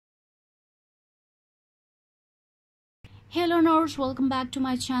Hey learners, welcome back to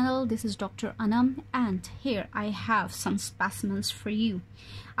my channel. This is Dr. Anam and here I have some specimens for you.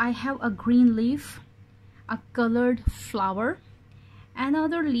 I have a green leaf, a colored flower,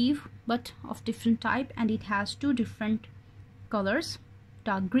 another leaf but of different type, and it has two different colors,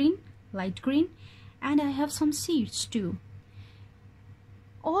 dark green, light green, and I have some seeds too.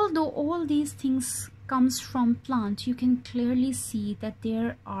 Although all these things comes from plant, you can clearly see that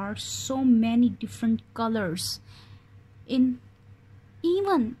there are so many different colors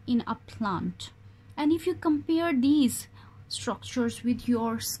even in a plant, and if you compare these structures with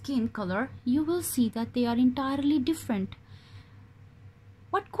your skin color, you will see that they are entirely different.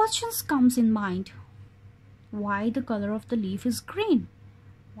 What questions comes in mind? Why the color of the leaf is green?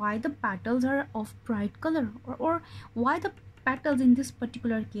 Why the petals are of bright color, or why the petals in this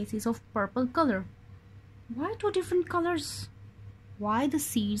particular case is of purple color? Why two different colors? Why the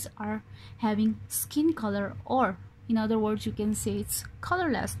seeds are having skin color, or in other words, you can say it's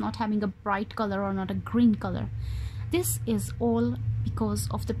colorless, not having a bright color or not a green color. This is all because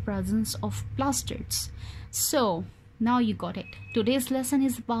of the presence of plastids. So now you got it. Today's lesson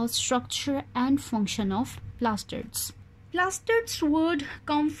is about structure and function of plastids. Plastids word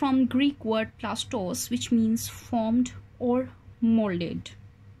come from Greek word plastós, which means formed or molded.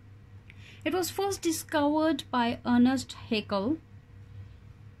 It was first discovered by Ernst Haeckel.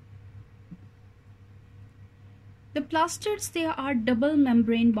 The plastids, they are double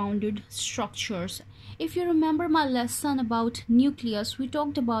membrane bounded structures. If you remember my lesson about nucleus, we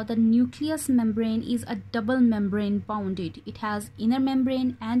talked about the nucleus membrane is a double membrane bounded. It has inner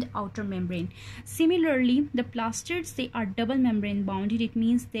membrane and outer membrane. Similarly, the plastids, they are double membrane bounded. It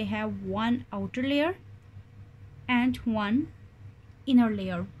means they have one outer layer and one inner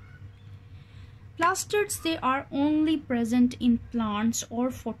layer. Plastids, they are only present in plants or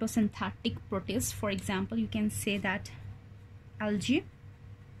photosynthetic protists. For example, you can say that algae.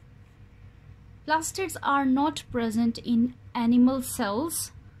 Plastids are not present in animal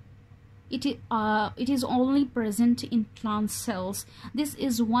cells. It is only present in plant cells. This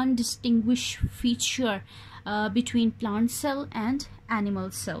is one distinguished feature between plant cell and animal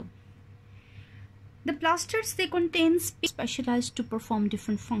cell. The plastids, they contain specialized to perform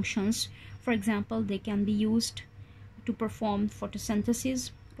different functions. For example, they can be used to perform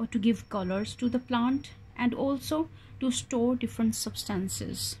photosynthesis or to give colors to the plant, and also to store different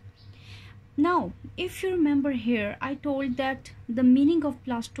substances. Now, if you remember here, I told that the meaning of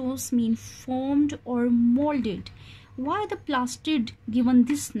plastós mean formed or molded. Why the plastid given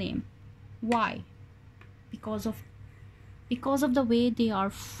this name? Why? Because of the way they are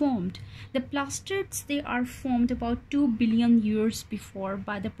formed. The plastids, they are formed about 2 billion years before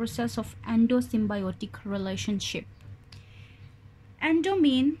by the process of endosymbiotic relationship. Endo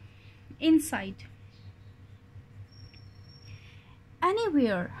mean inside.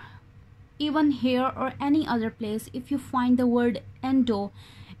 Anywhere, even here or any other place, if you find the word endo,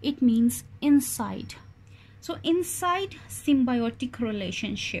 it means inside. So inside symbiotic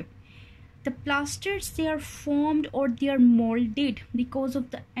relationship. The plastids, they are formed or they are molded because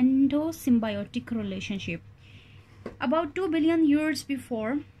of the endosymbiotic relationship. About 2 billion years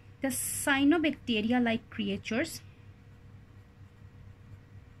before, the cyanobacteria-like creatures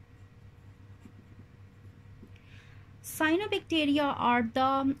are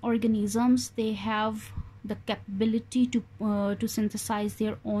the organisms. They have the capability to synthesize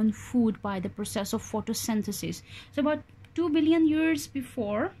their own food by the process of photosynthesis. So about 2 billion years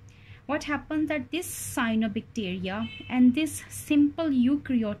before, what happened that this cyanobacteria and this simple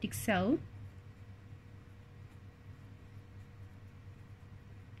eukaryotic cell,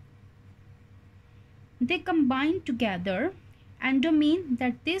 they combine together, and mean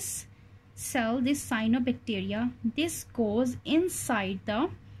that this cell, this cyanobacteria, this goes inside the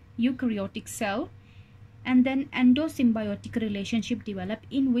eukaryotic cell, and then endosymbiotic relationship develop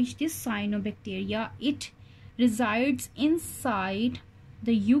in which this cyanobacteria, it resides inside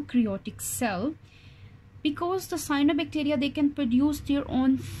the eukaryotic cell. Because the cyanobacteria, they can produce their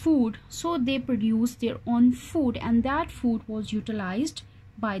own food, so they produce their own food, and that food was utilized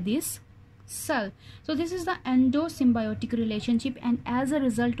by this cell. So this is the endosymbiotic relationship, and as a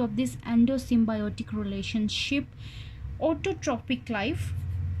result of this endosymbiotic relationship, autotrophic life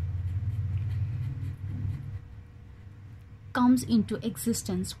comes into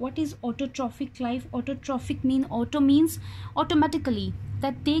existence. What is autotrophic life? Autotrophic mean auto means automatically,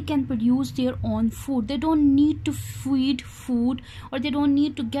 that they can produce their own food. They don't need to feed food, or they don't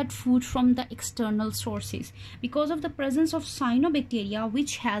need to get food from the external sources, because of the presence of cyanobacteria,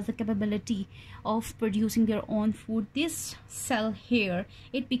 which has the capability of producing their own food, this cell here,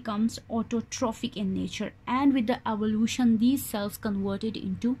 it becomes autotrophic in nature, and with the evolution these cells converted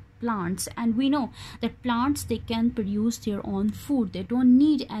into plants. And we know that plants, they can produce their own food. They don't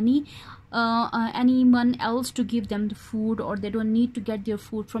need anyone else to give them the food, or they don't need to get their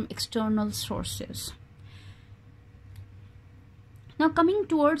food from external sources. Now coming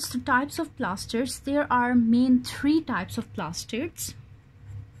towards the types of plastids, there are main 3 types of plastids.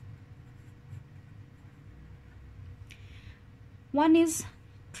 One is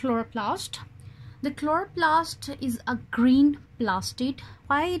chloroplast. The chloroplast is a green plastid.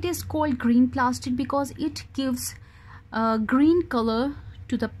 Why it is called green plastid? Because it gives a green color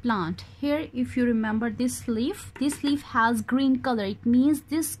to the plant. Here, if you remember this leaf has green color. It means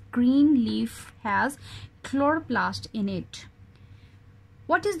this green leaf has chloroplast in it.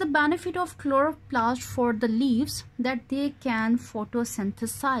 What is the benefit of chloroplast for the leaves? That they can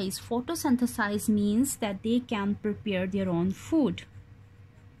photosynthesize. Photosynthesize means that they can prepare their own food.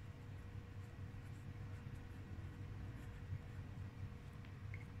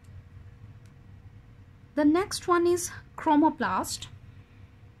 The next one is chromoplast.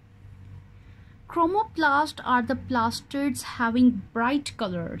 Chromoplast are the plastids having bright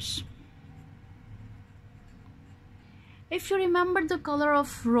colors. If you remember the color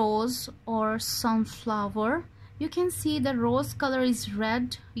of rose or sunflower, you can see the rose color is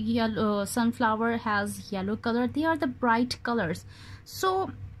red, yellow, sunflower has yellow color. They are the bright colors.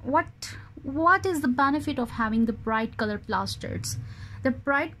 So what is the benefit of having the bright color plastids? The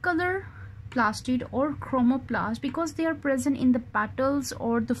bright color plastid or chromoplast, because they are present in the petals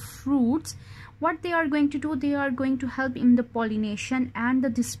or the fruits, what they are going to do, they are going to help in the pollination and the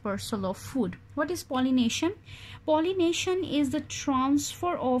dispersal of food. What is pollination? Pollination is the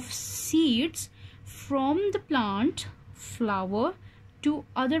transfer of seeds from the plant flower to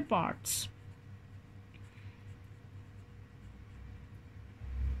other parts.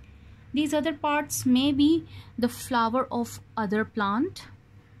 These other parts may be the flower of other plant,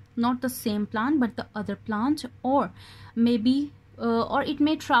 not the same plant but the other plant, or maybe or it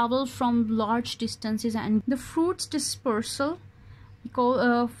may travel from large distances. And the fruits dispersal,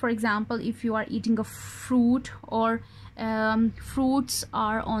 because for example, if you are eating a fruit or fruits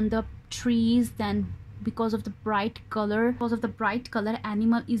are on the trees, then because of the bright color,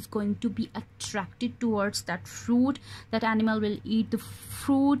 animal is going to be attracted towards that fruit. That animal will eat the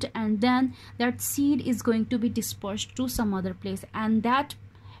fruit, and then that seed is going to be dispersed to some other place, and that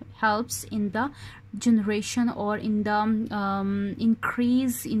helps in the generation or in the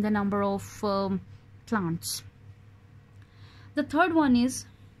increase in the number of plants. The third one is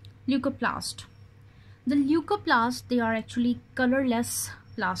leucoplast. The leucoplast, they are actually colorless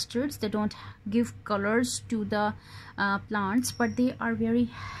plastids. They don't give colors to the plants, but they are very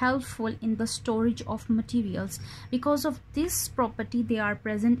helpful in the storage of materials. Because of this property, they are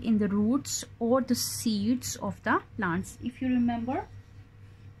present in the roots or the seeds of the plants. If you remember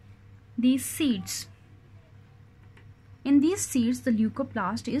these seeds, in these seeds the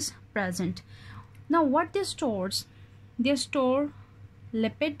leucoplast is present. Now what they stores? They store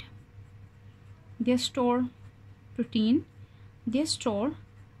lipid, they store protein, they store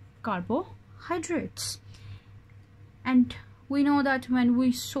carbohydrates. And we know that when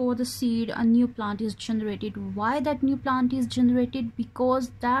we sow the seed, a new plant is generated. Why that new plant is generated? Because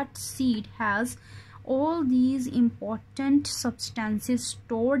that seed has all these important substances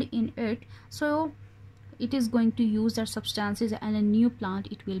stored in it, so it is going to use their substances and a new plant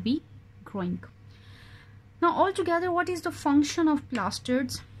it will be growing. Now altogether, what is the function of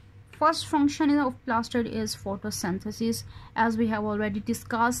plastids? First function of plastid is photosynthesis. As we have already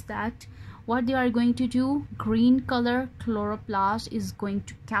discussed, that what they are going to do, green color chloroplast is going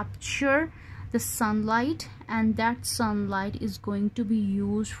to capture the sunlight, and that sunlight is going to be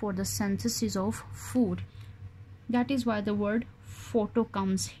used for the synthesis of food. That is why the word photo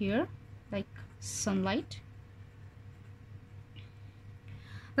comes here, like sunlight.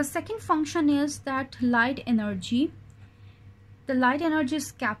 The second function is that light energy. The light energy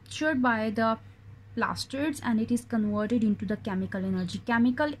is captured by the plastids and it is converted into the chemical energy.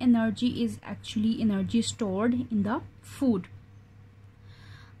 Chemical energy is actually energy stored in the food.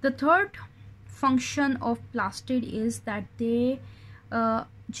 The third function of plastid is that they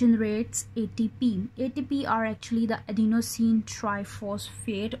generates ATP. ATP are actually the adenosine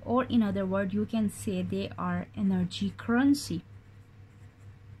triphosphate, or in other words you can say they are energy currency.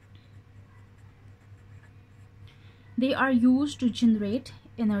 They are used to generate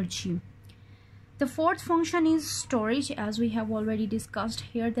energy. The fourth function is storage, as we have already discussed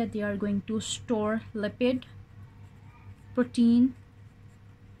here, that they are going to store lipid, protein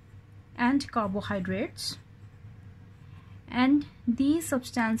and carbohydrates, and these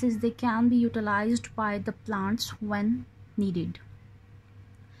substances, they can be utilized by the plants when needed.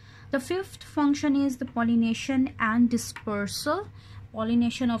 The fifth function is the pollination and dispersal.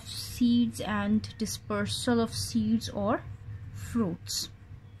 Pollination of seeds and dispersal of seeds or fruits.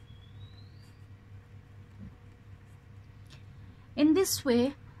 In this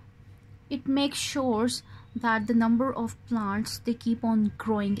way, it makes sure that the number of plants, they keep on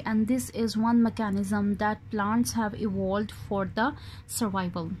growing, and this is one mechanism that plants have evolved for the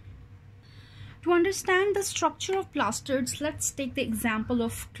survival. To understand the structure of plastids, let's take the example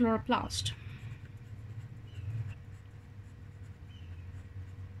of chloroplast.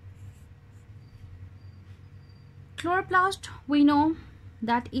 Chloroplast, we know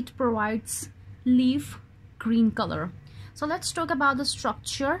that it provides leaf green color. So let's talk about the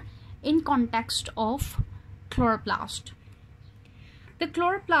structure in context of chloroplast. The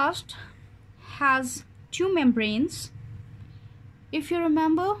chloroplast has two membranes. If you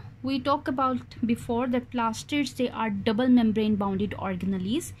remember, we talked about before that plastids, they are double membrane bounded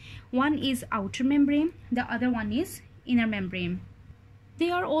organelles. One is outer membrane, the other one is inner membrane. They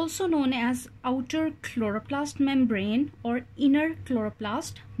are also known as outer chloroplast membrane or inner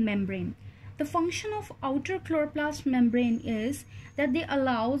chloroplast membrane. The function of outer chloroplast membrane is that they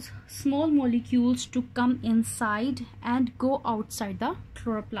allows small molecules to come inside and go outside the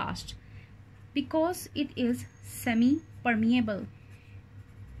chloroplast because it is semi-permeable.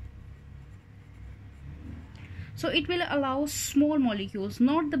 So it will allow small molecules,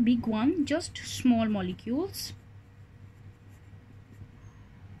 not the big one, just small molecules.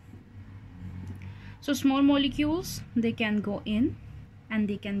 So small molecules, they can go in and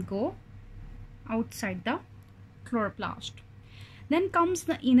they can go outside the chloroplast. Then comes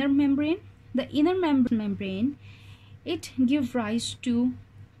the inner membrane. The inner membrane, it gives rise to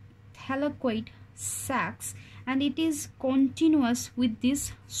thylakoid sacs, and it is continuous with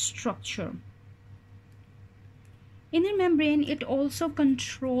this structure. Inner membrane, it also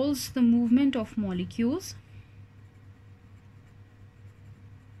controls the movement of molecules.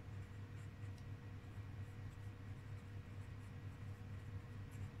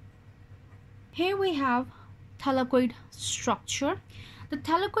 Here we have thylakoid structure. The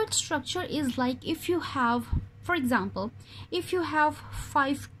thylakoid structure is like if you have, for example, if you have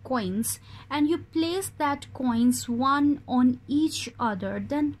 5 coins and you place that coins one on each other,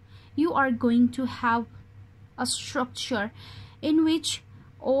 then you are going to have a structure in which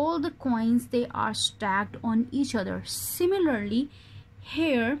all the coins, they are stacked on each other. Similarly,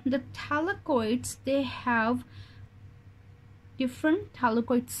 here the thylakoids, they have different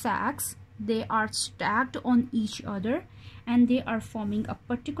thylakoid sacs. They are stacked on each other and they are forming a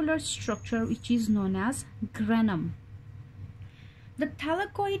particular structure which is known as granum. The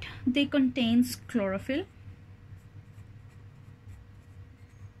thylakoid, they contains chlorophyll,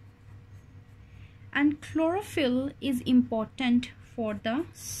 and chlorophyll is important for the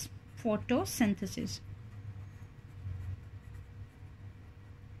photosynthesis.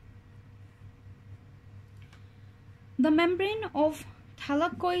 The membrane of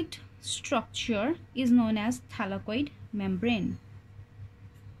thylakoid structure is known as thylakoid membrane.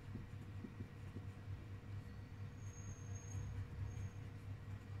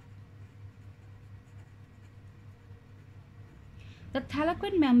 The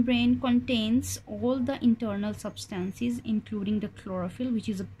thylakoid membrane contains all the internal substances including the chlorophyll, which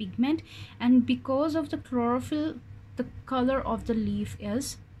is a pigment, and because of the chlorophyll, the color of the leaf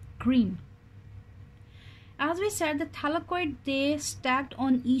is green. As we said, the thylakoid, they stacked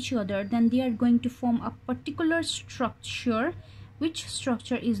on each other, then they are going to form a particular structure, which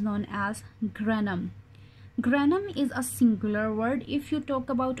structure is known as granum. Granum is a singular word. If you talk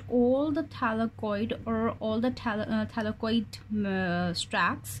about all the thylakoid or all the thylakoid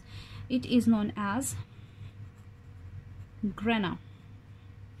tracts, it is known as grana.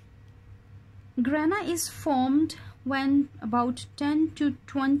 Grana is formed when about 10 to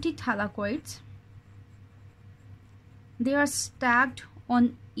 20 thylakoids, they are stacked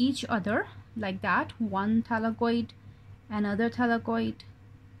on each other like that. One thylakoid, another thylakoid,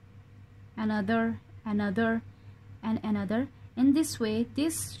 another, and another. In this way,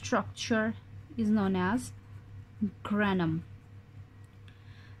 this structure is known as granum.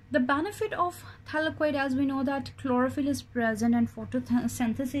 The benefit of thylakoid, as we know that chlorophyll is present and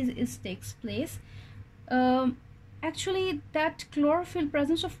photosynthesis takes place. Actually, that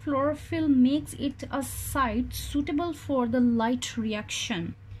presence of chlorophyll makes it a site suitable for the light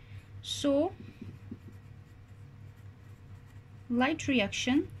reaction. So, light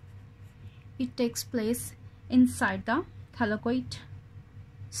reaction, it takes place inside the thylakoid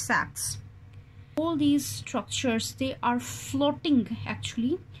sacs. All these structures, they are floating,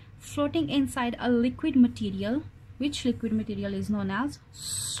 actually floating inside a liquid material, which liquid material is known as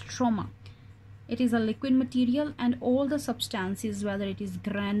stroma. It is a liquid material, and all the substances, whether it is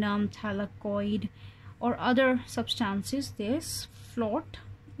granum, thylakoid or other substances, they float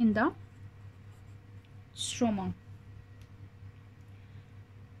in the stroma.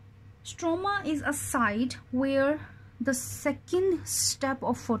 Stroma is a site where the second step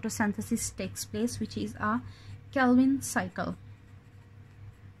of photosynthesis takes place, which is a Calvin cycle.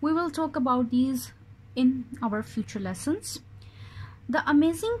 We will talk about these in our future lessons. The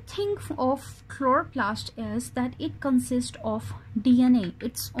amazing thing of chloroplast is that it consists of DNA,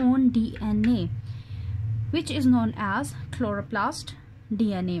 its own DNA, which is known as chloroplast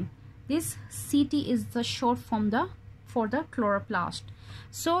DNA. This CT is the short form for the chloroplast.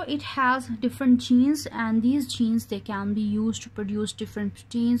 So it has different genes, and these genes, they can be used to produce different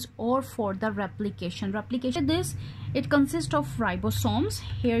proteins or for the replication. This, it consists of ribosomes.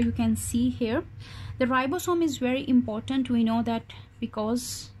 Here you can see here the ribosome is very important. We know that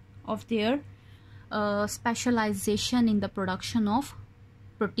because of their specialization in the production of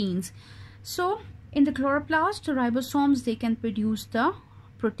proteins. So in the chloroplast, ribosomes, they can produce the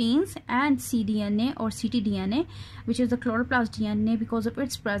proteins, and cDNA or ctDNA, which is the chloroplast DNA, because of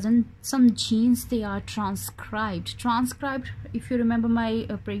its presence, some genes, they are transcribed. If you remember my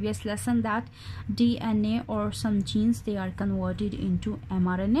previous lesson, that DNA or some genes, they are converted into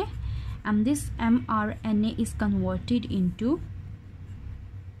mRNA, and this mRNA is converted into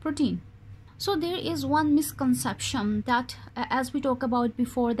protein. So there is one misconception that, as we talked about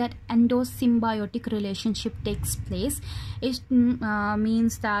before, that endosymbiotic relationship takes place. It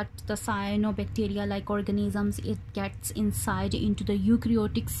means that the cyanobacteria like organisms, it gets inside into the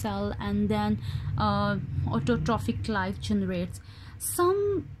eukaryotic cell, and then autotrophic life generates.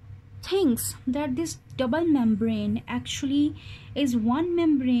 Some thinks that this double membrane actually is one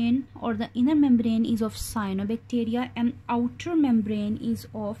membrane, or the inner membrane is of cyanobacteria and outer membrane is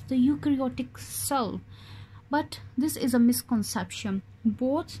of the eukaryotic cell. But this is a misconception.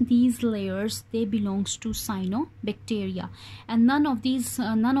 Both these layers, they belongs to cyanobacteria, and none of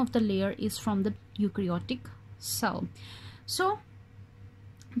the layer is from the eukaryotic cell. So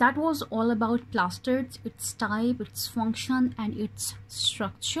that was all about plastids, its type, its function and its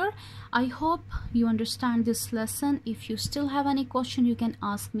structure. I hope you understand this lesson. If you still have any question, you can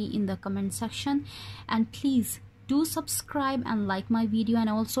ask me in the comment section, and please do subscribe and like my video, and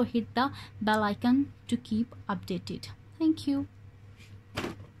also hit the bell icon to keep updated. Thank you.